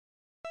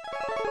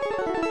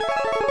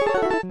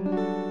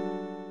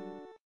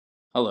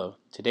Hello,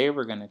 today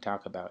we're going to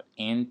talk about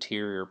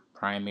anterior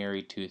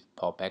primary tooth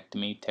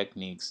pulpectomy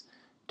techniques,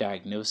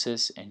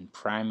 diagnosis, and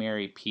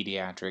primary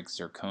pediatric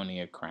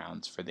zirconia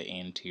crowns for the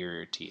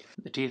anterior teeth.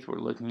 The teeth we're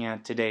looking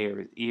at today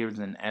are E as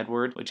in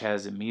Edward, which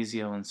has a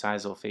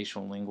mesio-incisal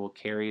facial lingual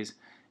caries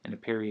and a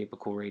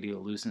periapical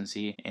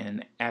radiolucency,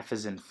 and F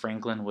as in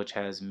Franklin, which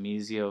has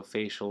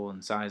mesio-facial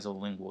incisal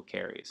lingual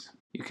caries.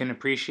 You can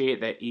appreciate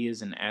that E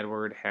as in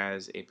Edward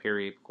has a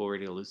periapical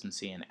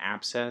radiolucency and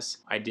abscess.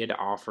 I did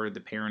offer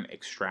the parent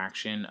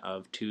extraction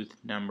of tooth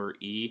number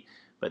E,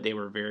 but they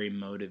were very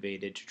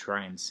motivated to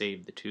try and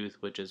save the tooth,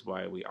 which is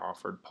why we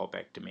offered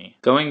pulpectomy.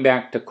 Going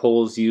back to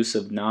Coll's use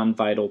of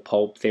non-vital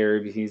pulp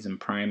therapies in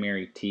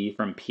primary teeth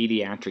from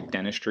pediatric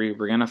dentistry,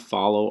 we're going to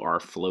follow our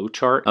flow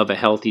chart of a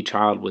healthy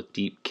child with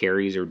deep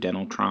caries or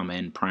dental trauma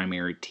in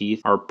primary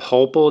teeth. Our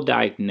pulpal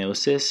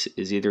diagnosis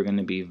is either going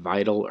to be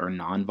vital or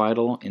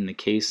non-vital. In the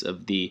case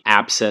of the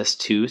abscess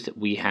tooth,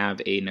 we have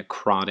a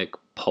necrotic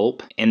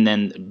pulp, and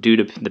then due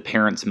to the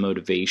parent's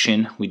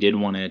motivation, we did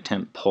want to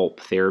attempt pulp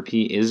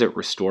therapy. Is it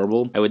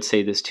restorable? I would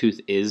say this tooth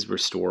is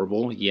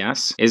restorable,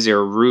 yes. Is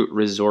there root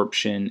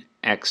resorption,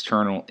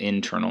 external,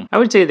 internal? I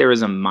would say there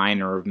is a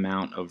minor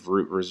amount of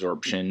root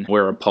resorption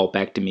where a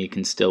pulpectomy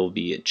can still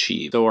be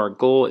achieved. So our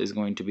goal is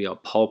going to be a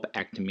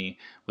pulpectomy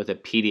with a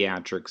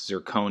pediatric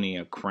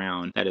zirconia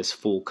crown that is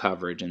full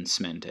coverage and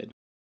cemented.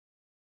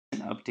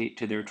 Update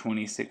to their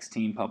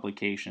 2016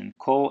 publication,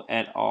 Coll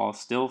et al.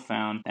 Still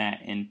found that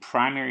in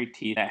primary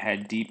teeth that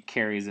had deep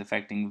caries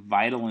affecting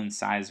vital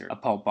incisor, a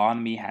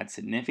pulpotomy had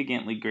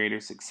significantly greater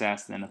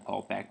success than a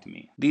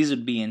pulpectomy. These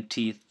would be in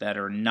teeth that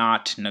are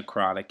not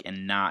necrotic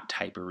and not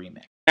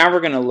hyperemic. Now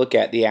we're going to look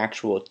at the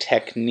actual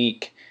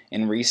technique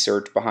and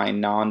research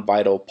behind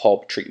non-vital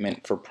pulp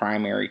treatment for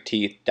primary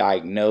teeth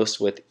diagnosed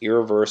with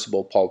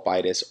irreversible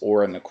pulpitis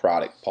or a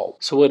necrotic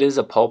pulp. So what is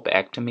a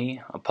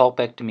pulpectomy? A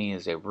pulpectomy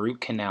is a root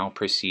canal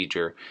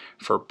procedure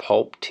for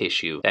pulp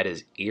tissue that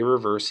is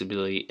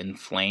irreversibly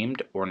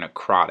inflamed or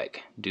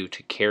necrotic due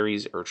to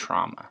caries or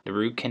trauma. The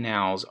root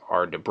canals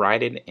are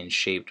debrided and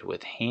shaped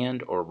with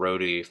hand or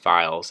rotary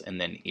files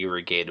and then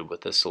irrigated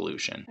with a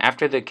solution.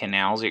 After the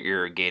canals are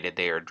irrigated,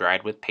 they are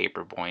dried with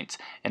paper points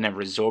and a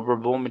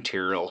resorbable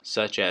material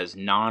such as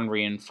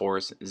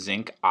non-reinforced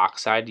zinc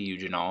oxide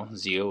eugenol,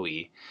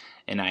 ZOE,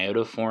 an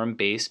iodoform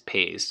based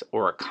paste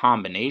or a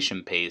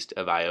combination paste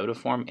of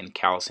iodoform and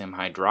calcium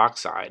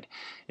hydroxide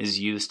is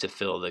used to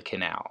fill the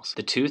canals.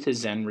 The tooth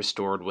is then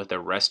restored with a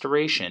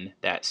restoration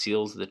that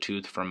seals the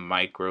tooth from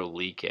micro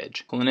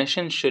leakage.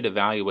 Clinicians should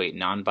evaluate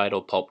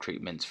non-vital pulp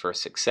treatments for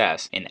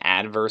success in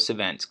adverse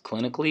events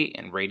clinically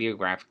and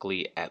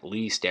radiographically at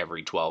least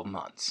every 12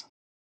 months.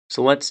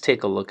 So let's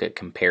take a look at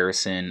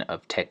comparison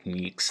of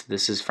techniques.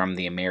 This is from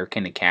the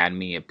American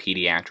Academy of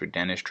Pediatric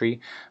Dentistry,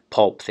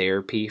 pulp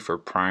therapy for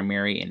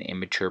primary and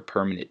immature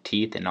permanent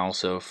teeth, and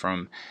also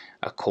from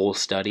a Coll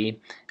study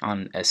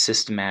on a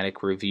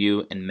systematic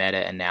review and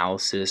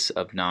meta-analysis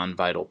of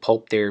non-vital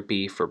pulp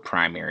therapy for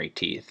primary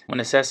teeth.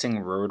 When assessing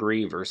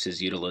rotary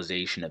versus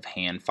utilization of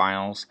hand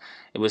files,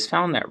 it was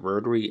found that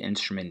rotary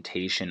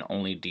instrumentation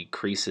only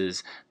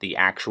decreases the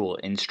actual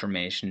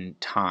instrumentation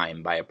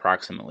time by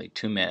approximately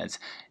 2 minutes,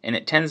 and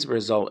it tends to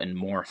result in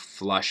more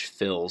flush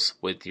fills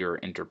with your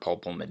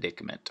interpulpal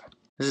medicament.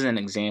 This is an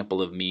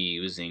example of me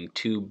using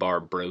 2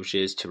 barbed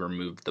broaches to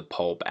remove the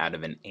pulp out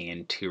of an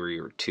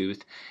anterior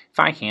tooth. If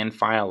I hand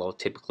file, I'll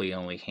typically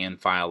only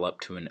hand file up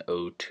to an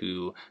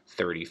 0.2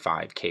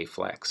 35K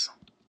flex.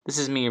 This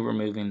is me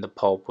removing the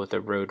pulp with a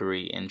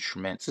rotary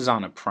instrument. This is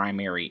on a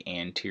primary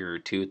anterior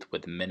tooth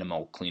with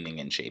minimal cleaning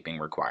and shaping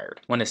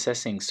required. When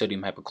assessing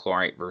sodium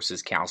hypochlorite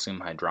versus calcium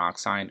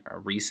hydroxide, a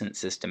recent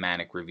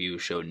systematic review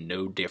showed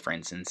no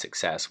difference in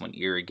success when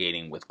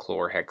irrigating with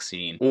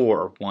chlorhexidine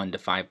or 1 to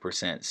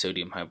 5%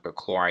 sodium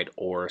hypochlorite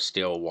or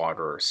still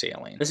water or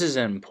saline. This is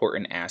an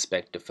important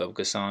aspect to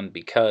focus on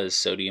because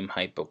sodium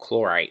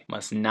hypochlorite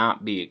must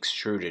not be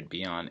extruded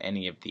beyond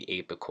any of the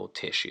apical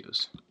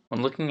tissues.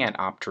 When looking at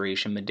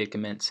obturation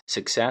medicaments,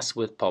 success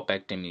with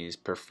pulpectomies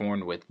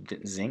performed with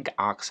zinc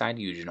oxide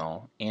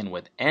eugenol and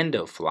with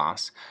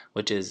endofloss,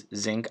 which is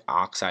zinc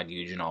oxide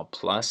eugenol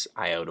plus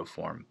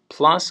iodoform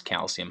plus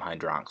calcium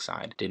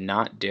hydroxide, did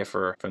not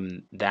differ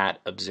from that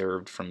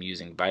observed from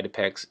using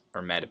Diapex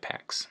or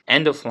Medipex.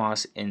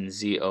 Endofloss in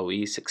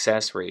ZOE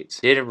success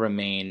rates did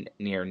remain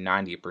near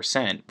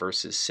 90%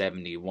 versus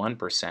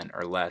 71%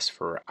 or less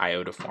for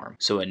iodoform.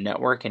 So a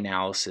network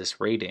analysis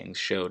ratings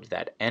showed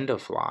that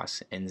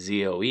endofloss in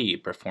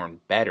ZOE performed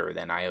better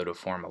than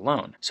iodoform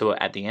alone. So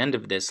at the end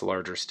of this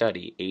larger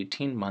study,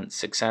 18-month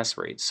success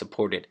rates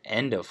supported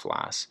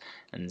endofloss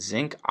and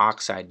zinc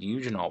oxide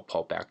eugenol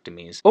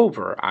pulpectomies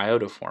over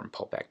iodoform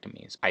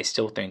pulpectomies. I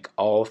still think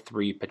all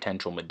 3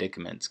 potential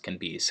medicaments can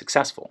be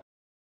successful.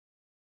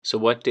 So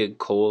what did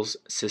Coll's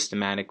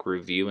systematic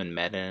review and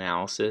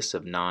meta-analysis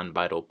of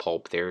non-vital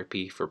pulp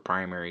therapy for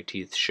primary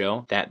teeth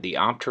show? That the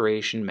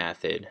obturation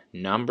method,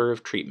 number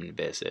of treatment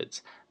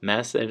visits,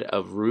 method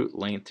of root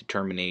length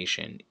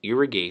determination,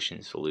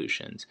 irrigation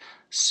solutions,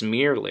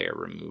 smear layer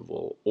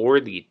removal,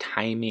 or the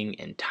timing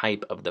and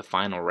type of the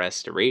final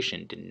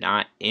restoration did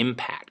not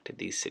impact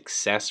the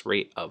success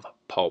rate of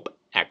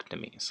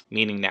pulpectomies,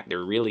 meaning that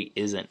there really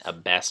isn't a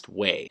best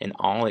way, and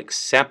all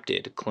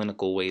accepted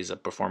clinical ways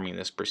of performing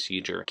this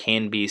procedure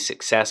can be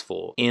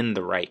successful in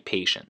the right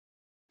patient.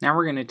 Now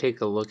we're going to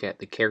take a look at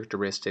the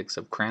characteristics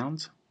of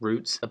crowns,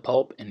 roots, the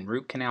pulp, and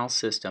root canal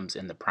systems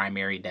in the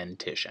primary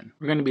dentition.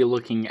 We're going to be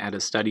looking at a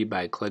study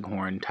by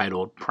Cleghorn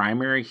titled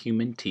Primary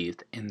Human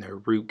Teeth and Their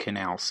Root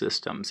Canal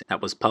Systems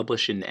that was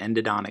published in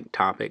Endodontic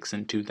Topics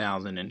in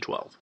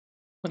 2012.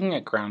 Looking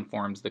at crown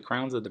forms, the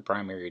crowns of the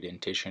primary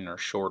dentition are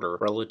shorter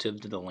relative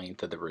to the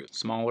length of the root,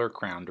 smaller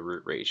crown to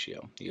root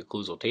ratio. The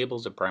occlusal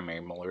tables of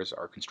primary molars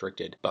are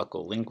constricted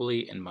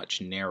buccolingually and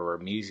much narrower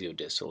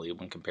mesiodistally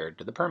when compared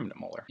to the permanent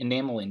molar.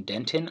 Enamel and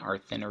dentin are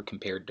thinner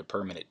compared to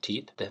permanent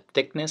teeth. The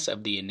thickness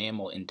of the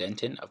enamel and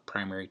dentin of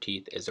primary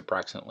teeth is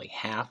approximately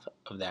half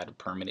of that of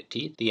permanent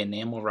teeth. The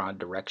enamel rod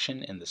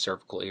direction in the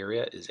cervical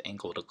area is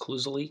angled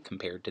occlusally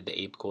compared to the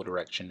apical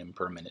direction in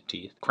permanent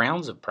teeth.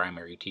 Crowns of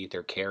primary teeth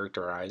are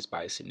characterized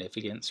by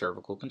significant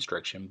cervical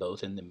constriction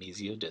both in the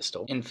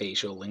mesiodistal and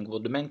facial-lingual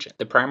dimension.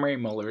 The primary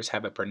molars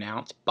have a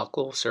pronounced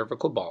buccal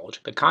cervical bulge.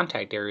 The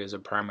contact areas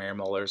of primary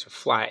molars are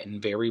flat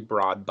and very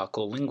broad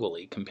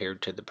buccolingually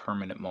compared to the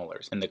permanent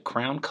molars, and the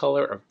crown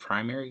color of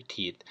primary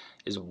teeth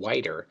is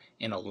whiter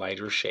in a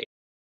lighter shade.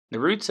 The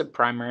roots of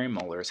primary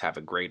molars have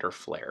a greater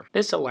flare.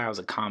 This allows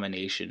a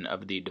combination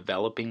of the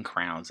developing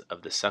crowns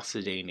of the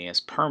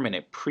succedaneous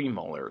permanent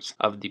premolars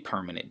of the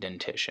permanent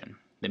dentition.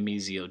 The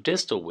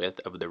mesiodistal width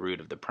of the root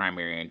of the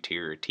primary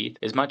anterior teeth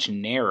is much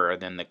narrower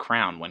than the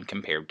crown when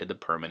compared to the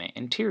permanent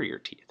anterior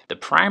teeth. The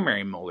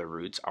primary molar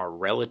roots are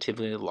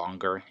relatively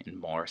longer and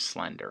more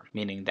slender,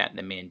 meaning that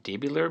the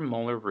mandibular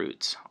molar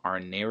roots are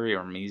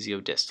narrower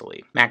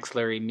mesiodistally.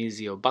 Maxillary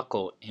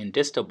mesiobuccal and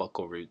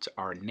distobuccal roots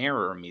are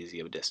narrower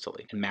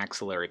mesiodistally, and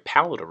maxillary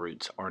palatal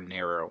roots are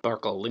narrower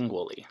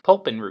buccolingually.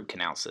 Pulp and root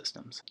canal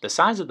systems. The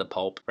size of the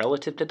pulp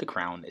relative to the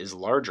crown is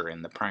larger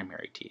in the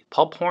primary teeth.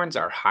 Pulp horns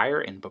are higher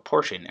in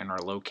proportion and are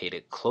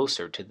located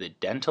closer to the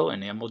dental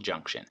enamel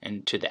junction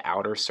and to the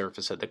outer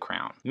surface of the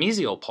crown.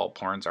 Mesial pulp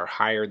horns are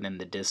higher than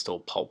the distal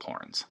pulp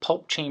horns.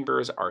 Pulp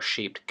chambers are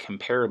shaped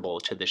comparable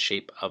to the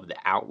shape of the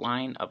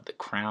outline of the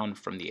crown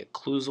from the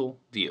occlusal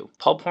view.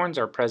 Pulp horns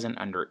are present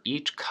under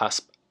each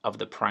cusp of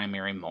the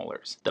primary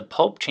molars. The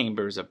pulp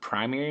chambers of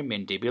primary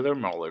mandibular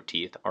molar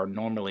teeth are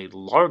normally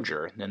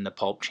larger than the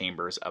pulp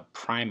chambers of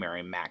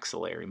primary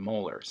maxillary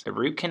molars. The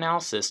root canal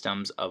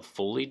systems of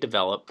fully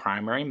developed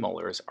primary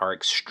molars are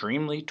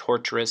extremely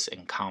tortuous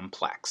and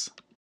complex.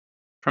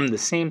 From the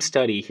same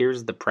study,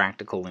 here's the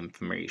practical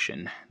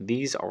information.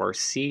 These are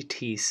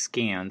CT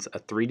scans, a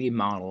 3D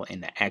model,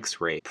 and an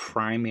X-ray,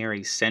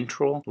 primary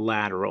central,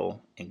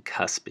 lateral, and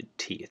cuspid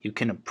teeth. You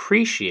can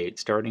appreciate,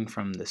 starting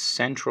from the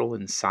central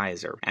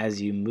incisor,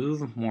 as you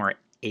move more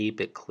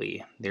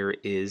apically, there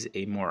is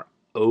a more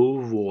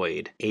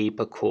ovoid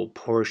apical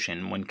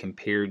portion when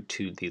compared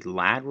to the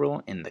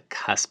lateral and the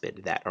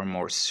cuspid that are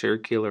more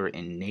circular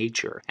in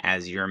nature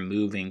as you're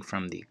moving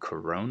from the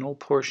coronal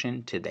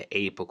portion to the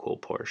apical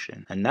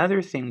portion.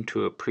 Another thing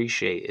to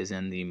appreciate is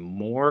in the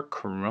more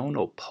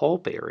coronal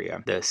pulp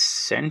area, the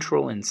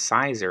central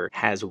incisor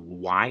has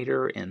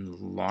wider and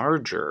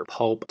larger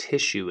pulp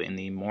tissue in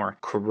the more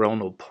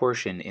coronal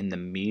portion in the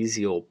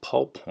mesial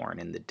pulp horn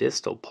and the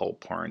distal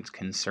pulp horns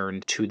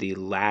concerned to the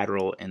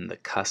lateral and the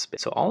cuspid.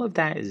 So all of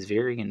that is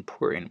very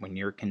important when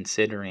you're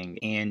considering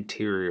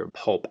anterior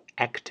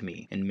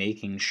pulpectomy and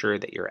making sure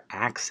that your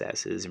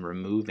access is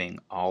removing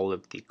all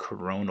of the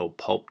coronal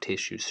pulp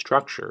tissue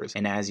structures,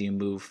 and as you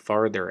move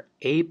farther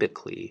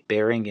apically,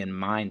 bearing in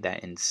mind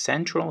that in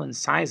central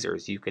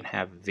incisors you can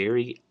have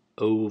very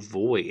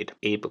ovoid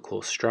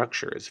apical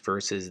structures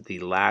versus the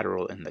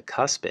lateral and the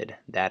cuspid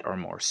that are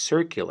more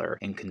circular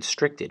and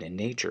constricted in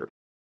nature.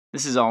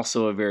 This is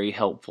also a very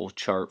helpful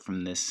chart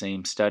from this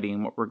same study,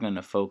 and what we're going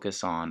to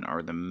focus on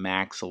are the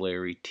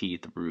maxillary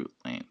teeth root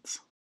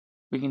lengths.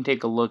 We can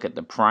take a look at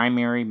the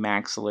primary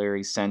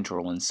maxillary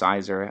central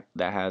incisor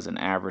that has an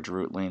average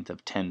root length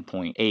of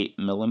 10.8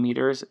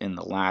 millimeters, in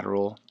the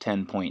lateral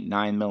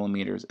 10.9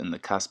 millimeters, and the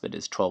cuspid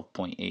is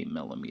 12.8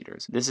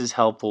 millimeters. This is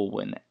helpful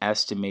when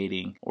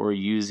estimating or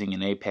using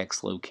an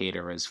apex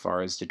locator as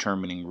far as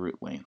determining root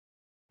length.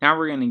 Now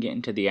we're going to get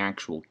into the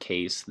actual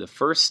case. The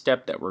first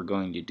step that we're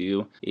going to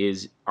do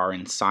is our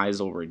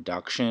incisal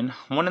reduction.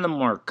 One of the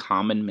more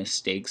common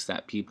mistakes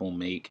that people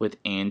make with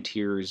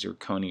anterior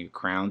zirconia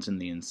crowns in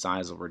the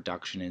incisal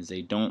reduction is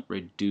they don't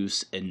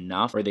reduce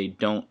enough, or they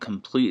don't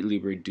completely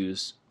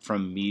reduce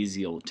from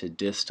mesial to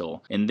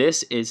distal. In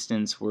this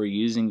instance, we're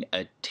using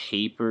a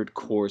tapered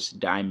coarse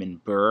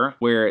diamond burr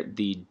where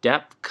the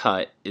depth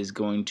cut is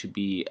going to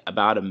be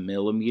about 1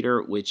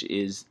 millimeter, which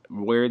is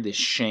where the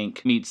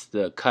shank meets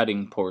the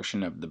cutting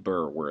portion of the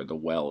burr where the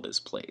weld is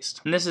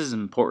placed. And this is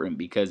important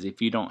because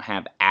if you don't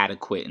have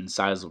adequate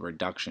incisal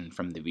reduction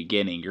from the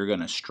beginning, you're going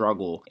to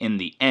struggle in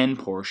the end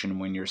portion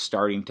when you're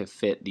starting to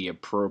fit the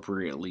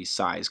appropriately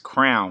sized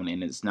crown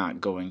and it's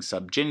not going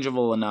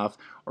subgingival enough,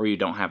 or you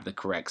don't have the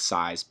correct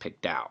size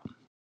picked out.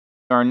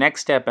 Our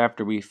next step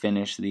after we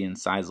finish the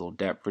incisal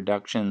depth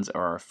reductions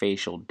are our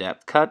facial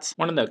depth cuts.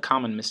 One of the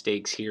common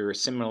mistakes here,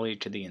 similarly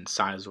to the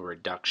incisal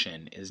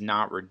reduction, is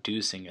not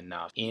reducing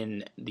enough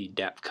in the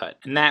depth cut.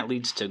 And that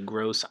leads to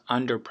gross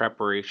under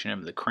preparation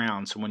of the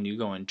crown. So when you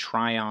go and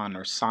try on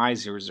or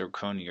size your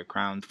zirconia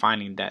crown,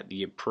 finding that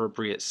the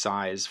appropriate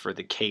size for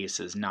the case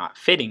is not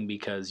fitting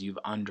because you've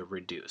under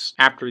reduced.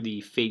 After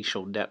the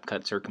facial depth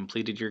cuts are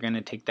completed, you're going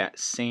to take that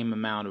same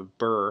amount of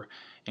burr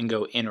and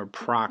go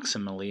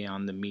interproximally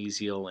on the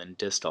mesial and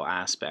distal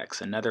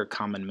aspects. Another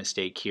common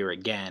mistake here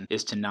again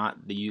is to not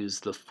use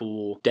the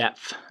full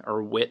depth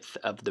or width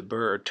of the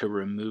burr to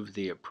remove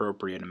the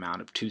appropriate amount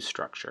of tooth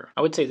structure.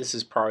 I would say this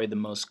is probably the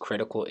most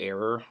critical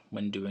error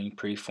when doing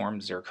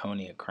preformed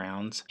zirconia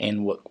crowns,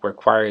 and what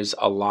requires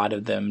a lot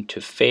of them to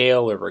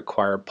fail or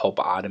require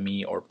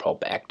pulpotomy or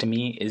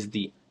pulpectomy is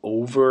the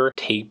over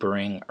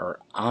tapering or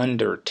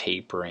under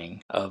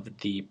tapering of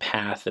the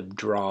path of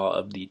draw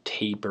of the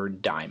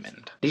tapered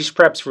diamond. These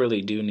preps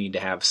really do need to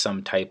have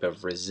some type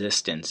of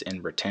resistance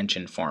in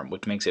retention form,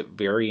 which makes it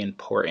very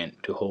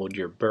important to hold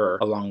your burr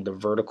along the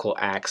vertical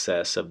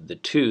axis of the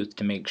tooth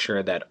to make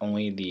sure that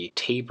only the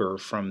taper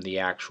from the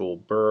actual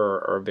burr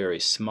or a very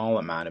small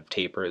amount of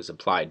taper is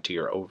applied to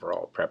your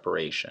overall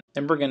preparation.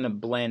 Then we're going to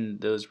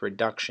blend those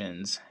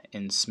reductions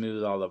and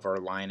smooth all of our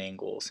line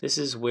angles. This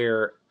is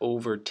where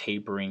over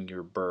tapering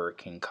your burr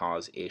can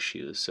cause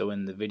issues. So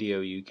in the video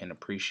you can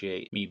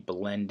appreciate me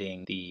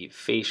blending the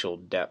facial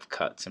depth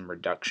cuts and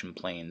reduction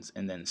planes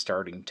and then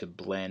starting to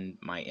blend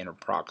my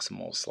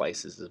interproximal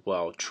slices as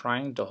well,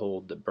 trying to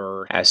hold the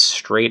burr as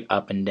straight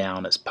up and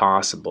down as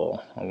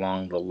possible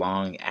along the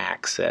long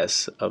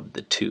axis of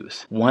the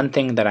tooth. One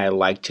thing that I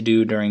like to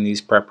do during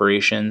these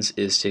preparations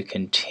is to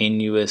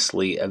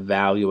continuously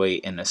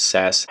evaluate and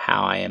assess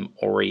how I am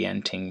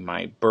orienting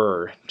my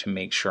burr to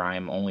make sure I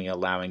am only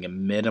allowing a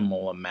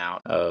minimal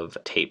amount of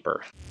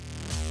taper.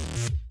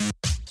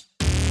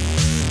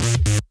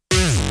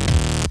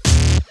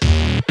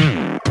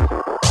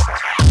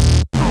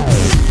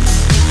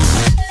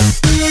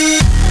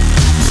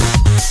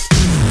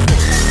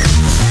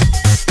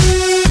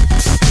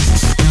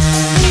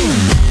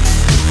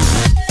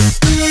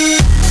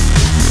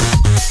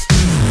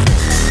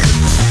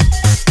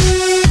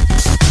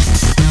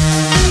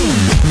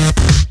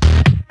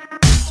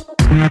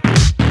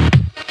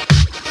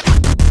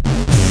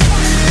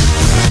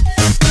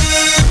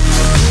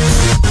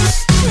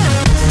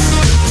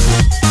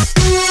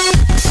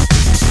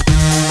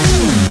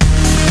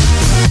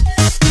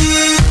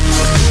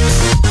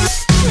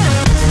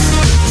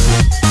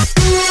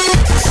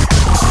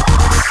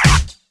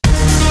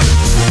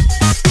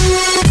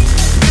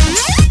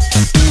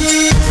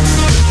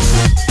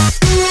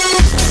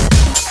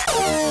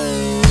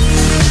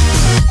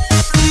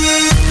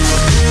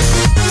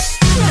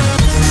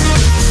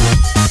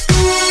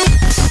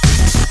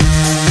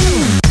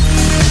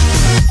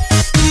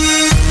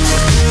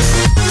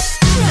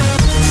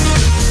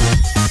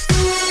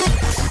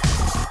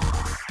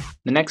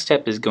 The next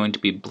step is going to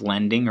be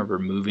blending or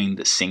removing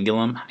the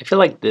cingulum. I feel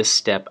like this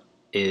step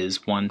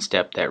is one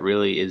step that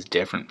really is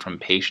different from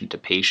patient to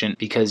patient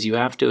because you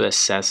have to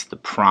assess the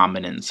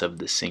prominence of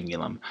the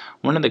cingulum.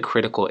 One of the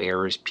critical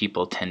errors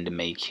people tend to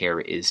make here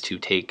is to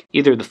take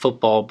either the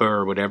football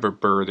burr or whatever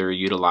burr they're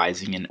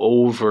utilizing and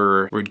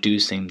over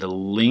reducing the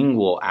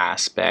lingual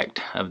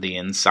aspect of the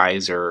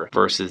incisor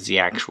versus the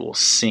actual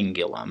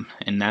cingulum.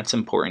 And that's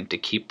important to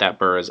keep that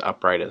burr as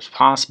upright as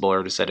possible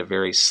or to set a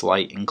very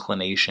slight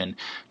inclination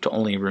to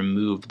only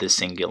remove the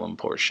cingulum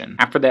portion.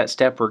 After that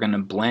step, we're going to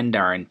blend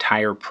our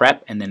entire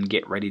prep and then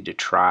get ready to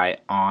try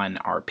on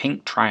our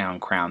pink try-on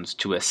crowns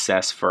to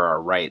assess for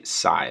our right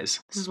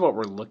size. This is what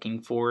we're looking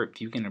for. If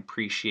you can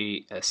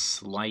appreciate a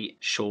slight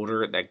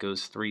shoulder that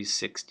goes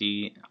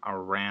 360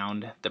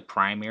 around the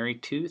primary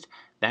tooth,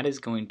 that is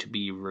going to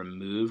be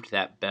removed,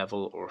 that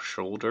bevel or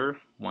shoulder,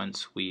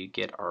 once we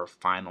get our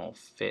final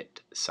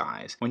fit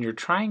size. When you're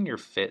trying your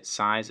fit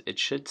size, it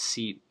should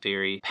seat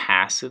very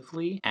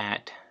passively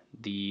at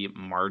the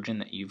margin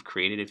that you've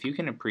created. If you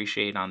can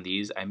appreciate on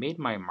these, I made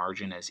my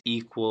margin as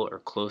equal or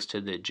close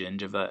to the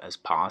gingiva as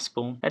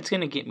possible. That's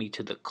going to get me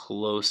to the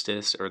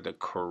closest or the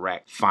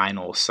correct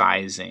final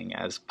sizing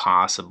as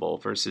possible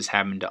versus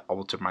having to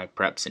alter my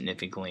prep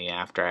significantly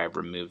after I've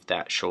removed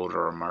that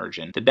shoulder or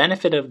margin. The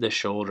benefit of the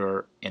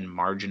shoulder and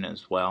margin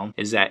as well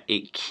is that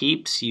it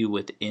keeps you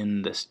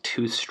within this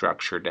tooth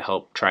structure to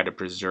help try to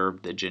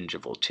preserve the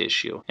gingival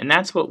tissue. And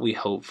that's what we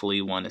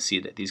hopefully want to see,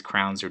 that these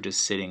crowns are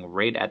just sitting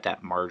right at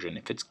that margin margin.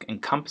 If it's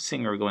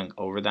encompassing or going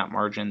over that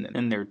margin,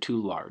 then they're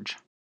too large.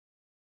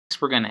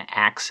 Next, we're going to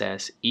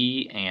access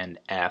E and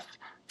F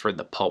for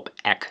the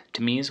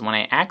pulpectomies. When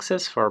I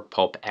access for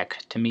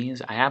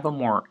pulpectomies, I have a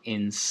more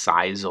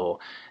incisal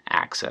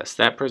access.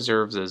 That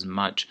preserves as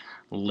much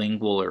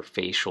lingual or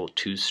facial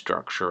tooth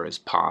structure as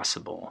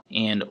possible.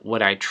 And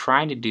what I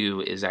try to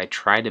do is I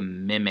try to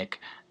mimic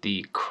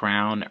the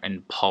crown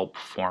and pulp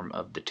form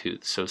of the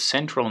tooth. So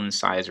central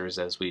incisors,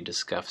 as we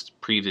discussed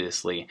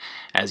previously,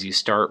 as you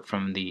start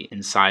from the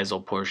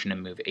incisal portion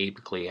and move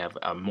apically, have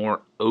a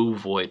more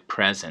ovoid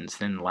presence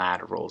than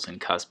laterals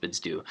and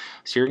cuspids do.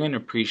 So you're going to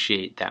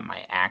appreciate that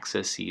my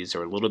accesses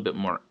are a little bit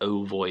more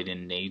ovoid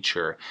in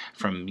nature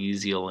from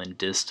mesial and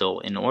distal,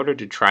 in order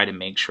to try to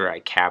make sure I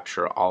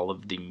capture all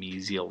of the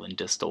mesial and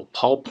distal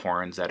pulp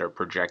horns that are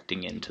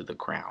projecting into the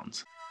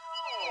crowns.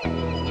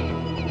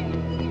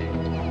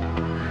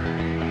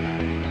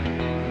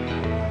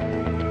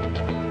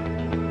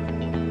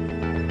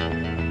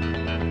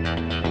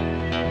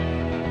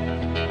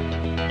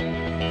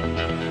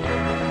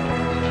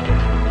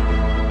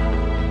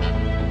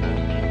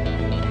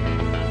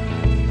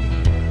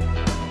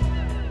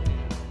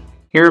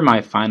 Here are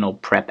my final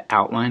prep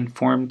outline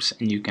forms,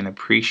 and you can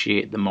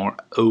appreciate the more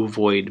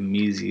ovoid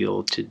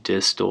mesial to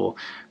distal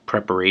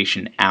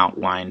preparation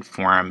outline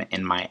form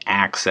in my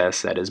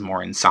access that is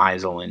more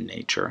incisal in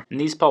nature. In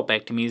these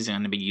pulpectomies, I'm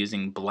going to be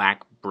using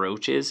black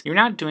broaches. You're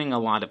not doing a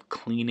lot of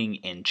cleaning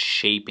and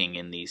shaping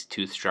in these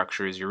tooth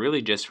structures. You're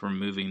really just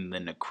removing the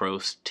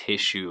necrosed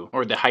tissue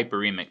or the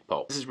hyperemic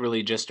pulp. This is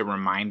really just a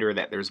reminder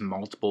that there's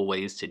multiple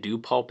ways to do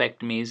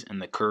pulpectomies,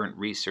 and the current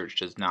research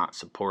does not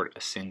support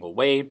a single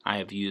way. I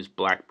have used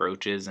black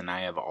broaches, and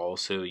I have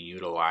also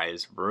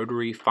utilized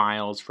rotary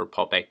files for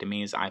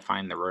pulpectomies. I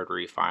find the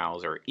rotary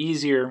files are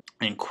easier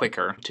and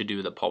quicker to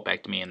do the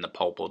pulpectomy and the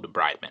pulpal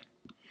debridement.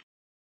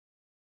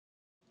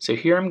 So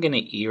here I'm going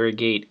to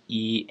irrigate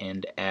E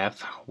and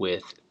F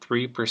with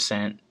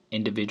 3%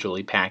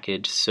 individually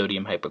packaged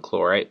sodium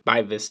hypochlorite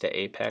by Vista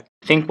Apex.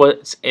 I think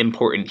what's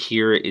important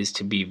here is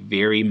to be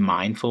very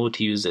mindful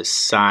to use a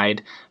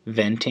side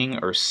venting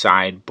or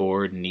side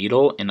bored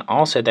needle, and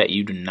also that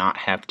you do not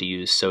have to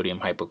use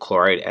sodium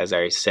hypochlorite. As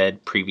I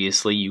said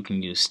previously, you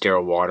can use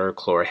sterile water,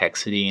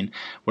 chlorhexidine,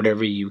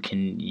 whatever you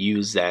can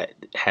use that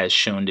has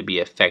shown to be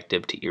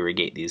effective to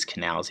irrigate these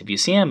canals. If you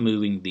see I'm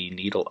moving the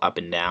needle up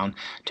and down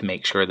to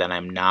make sure that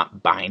I'm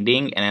not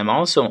binding, and I'm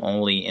also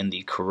only in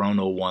the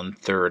coronal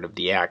 1/3 of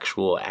the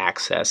actual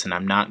access, and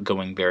I'm not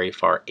going very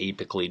far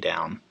apically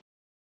down.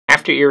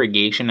 After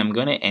irrigation, I'm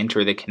going to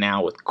enter the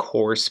canal with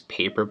coarse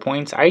paper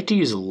points. I like to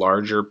use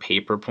larger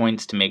paper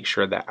points to make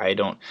sure that I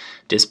don't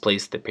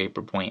displace the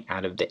paper point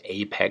out of the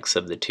apex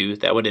of the tooth.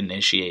 That would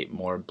initiate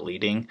more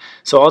bleeding.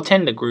 So I'll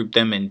tend to group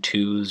them in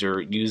twos,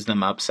 or use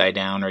them upside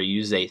down, or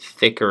use a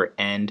thicker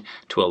end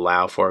to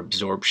allow for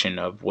absorption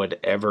of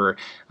whatever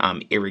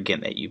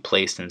irrigant that you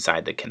placed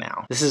inside the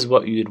canal. This is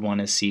what you'd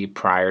want to see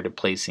prior to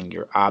placing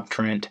your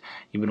obturant.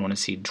 You would want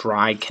to see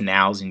dry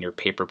canals and your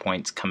paper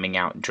points coming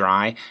out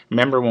dry.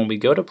 Remember, when we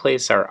go to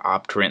place our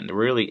obturant, there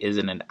really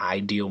isn't an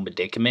ideal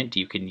medicament.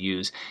 You can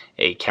use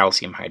a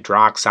calcium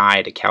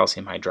hydroxide,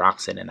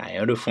 and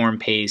Iodoform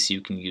paste.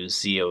 You can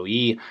use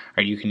ZOE,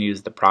 or you can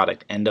use the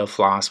product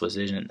Endofloss, which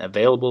isn't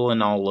available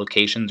in all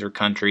locations or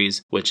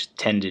countries, which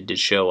tended to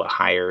show a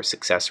higher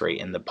success rate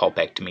in the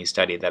pulpectomy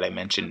study that I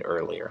mentioned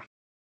earlier.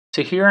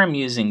 So here I'm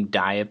using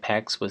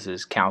Diapex, which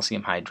is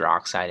calcium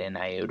hydroxide and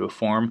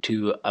Iodoform,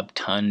 to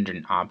obtund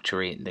and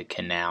obturate the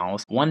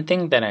canals. One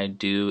thing that I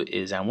do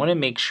is I want to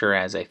make sure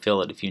as I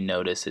fill it, if you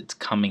notice, it's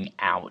coming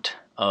out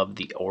of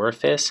the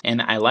orifice,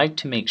 and I like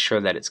to make sure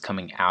that it's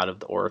coming out of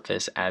the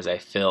orifice as I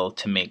fill,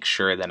 to make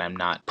sure that I'm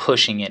not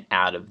pushing it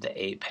out of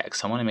the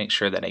apex. I want to make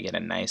sure that I get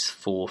a nice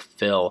full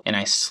fill, and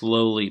I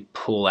slowly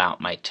pull out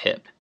my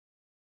tip.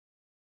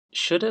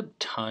 Should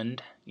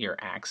obtund your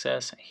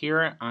access.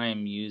 Here I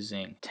am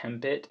using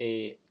TEMPIT,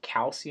 a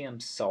calcium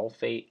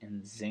sulfate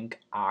and zinc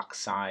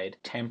oxide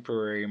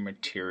temporary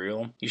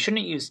material. You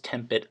shouldn't use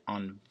TEMPIT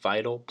on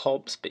vital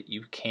pulps, but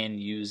you can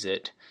use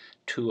it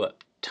to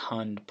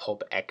obtund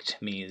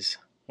pulpectomies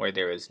where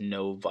there is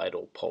no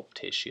vital pulp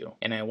tissue.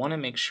 And I want to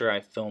make sure I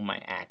fill my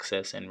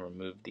access and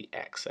remove the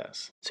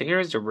excess. So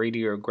here's the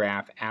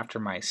radiograph after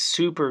my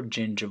super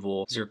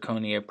gingival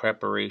zirconia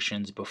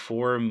preparations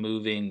before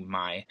moving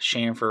my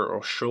chamfer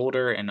or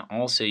shoulder, and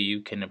also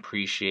you can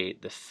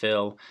appreciate the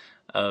fill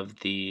of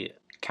the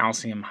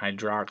calcium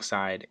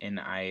hydroxide and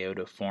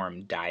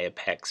Iodoform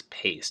Diapex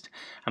paste.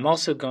 I'm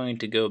also going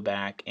to go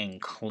back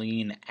and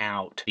clean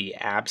out the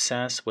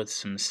abscess with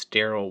some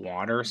sterile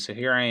water. So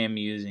here I am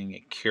using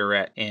a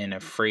curette in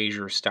a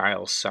Fraser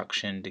style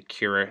suction to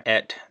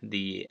curette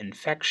the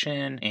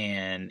infection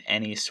and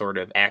any sort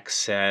of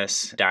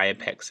excess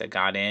Diapex that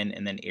got in,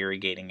 and then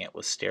irrigating it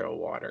with sterile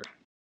water.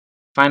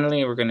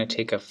 Finally, we're going to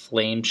take a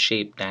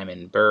flame-shaped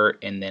diamond burr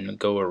and then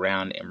go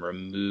around and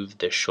remove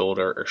the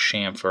shoulder or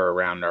chamfer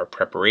around our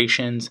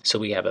preparations so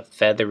we have a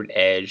feathered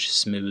edge,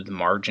 smooth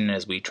margin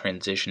as we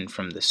transition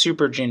from the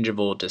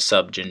supragingival to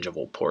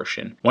subgingival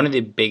portion. One of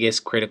the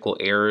biggest critical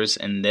errors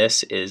in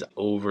this is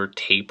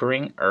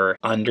over-tapering or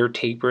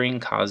under-tapering,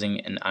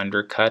 causing an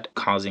undercut,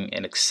 causing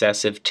an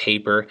excessive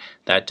taper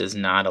that does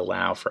not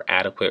allow for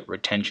adequate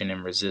retention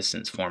and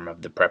resistance form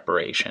of the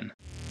preparation.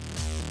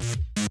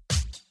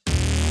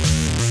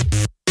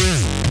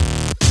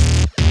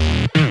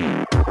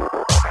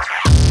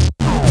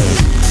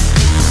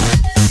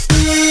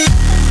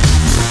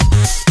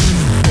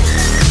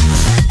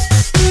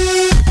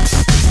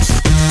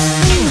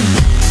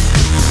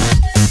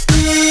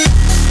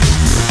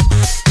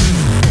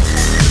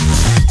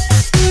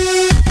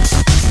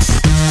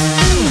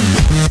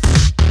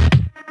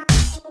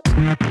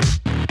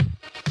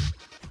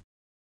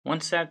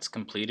 Once that's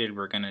completed,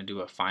 we're going to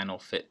do a final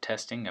fit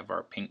testing of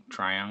our pink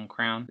try-on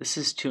crown. This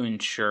is to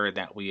ensure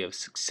that we have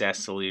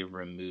successfully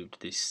removed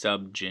the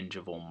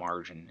subgingival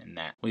margin and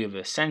that we have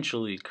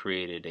essentially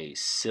created a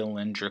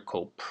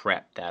cylindrical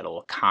prep that'll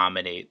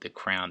accommodate the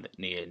crown that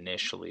we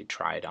initially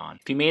tried on.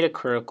 If you made a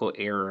critical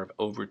error of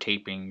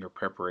over-taping your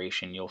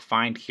preparation, you'll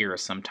find here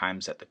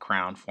sometimes that the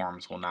crown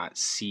forms will not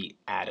seat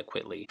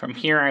adequately. From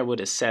here, I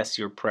would assess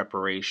your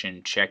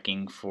preparation,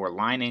 checking for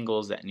line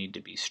angles that need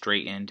to be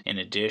straightened, and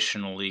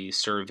additionally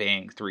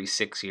surveying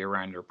 360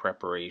 around your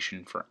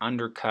preparation for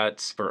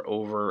undercuts, for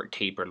over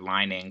tapered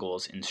line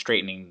angles, and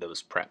straightening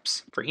those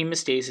preps. For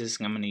hemostasis,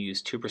 I'm going to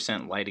use 2%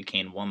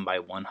 lidocaine 1 by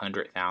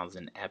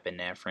 100,000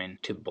 epinephrine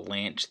to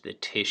blanch the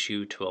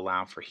tissue to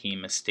allow for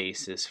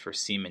hemostasis for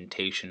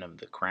cementation of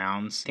the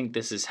crowns. I think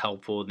this is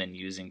helpful than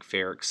using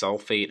ferric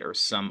sulfate or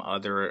some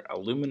other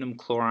aluminum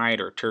chloride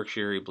or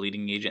tertiary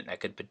bleeding agent that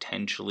could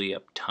potentially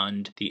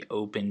obtund the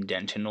open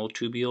dentinal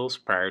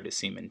tubules prior to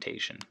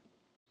cementation.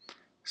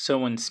 So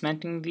when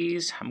cementing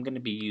these, I'm going to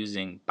be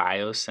using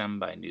BioCem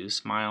by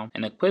NuSmile.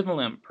 An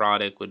equivalent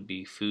product would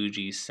be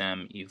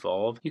FujiCem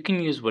Evolve. You can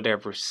use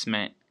whatever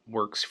cement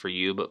works for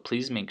you, but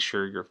please make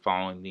sure you're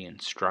following the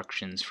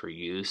instructions for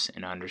use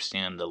and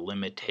understand the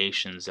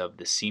limitations of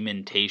the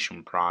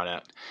cementation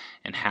product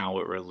and how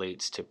it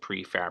relates to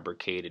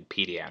prefabricated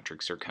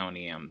pediatric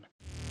zirconium.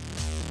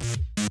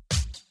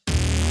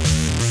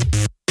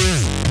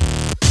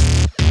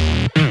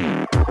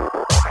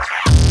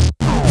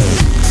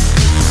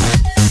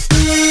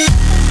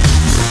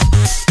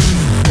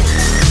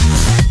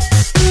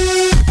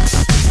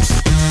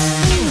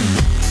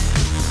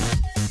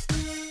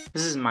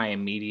 This is my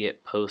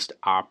immediate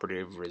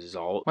post-operative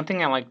result. One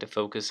thing I like to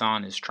focus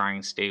on is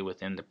trying to stay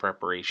within the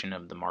preparation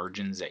of the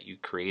margins that you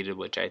created,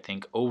 which I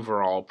think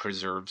overall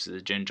preserves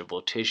the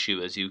gingival tissue,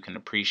 as you can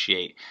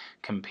appreciate,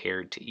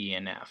 compared to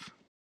ENF.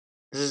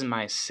 This is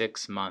my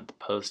 6-month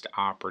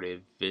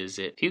post-operative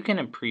visit. If you can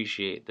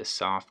appreciate the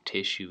soft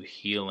tissue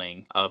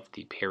healing of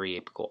the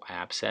periapical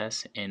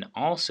abscess, and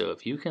also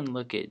if you can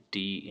look at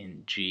D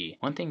and G,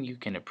 one thing you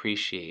can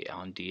appreciate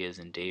on D as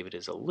in David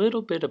is a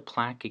little bit of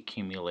plaque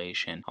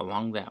accumulation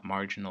along that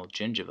marginal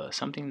gingiva,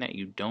 something that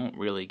you don't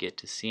really get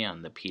to see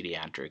on the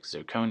pediatric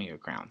zirconia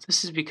crowns.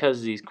 This is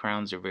because these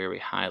crowns are very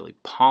highly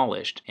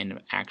polished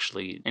and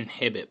actually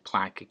inhibit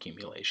plaque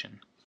accumulation.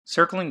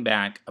 Circling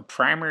back, a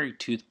primary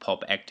tooth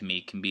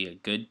pulpectomy can be a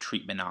good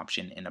treatment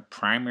option in a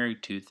primary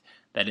tooth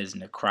that is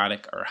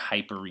necrotic or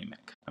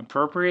hyperemic.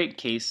 Appropriate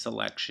case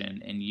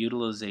selection and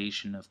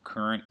utilization of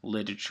current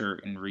literature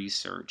and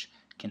research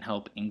can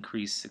help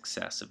increase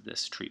success of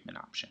this treatment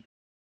option.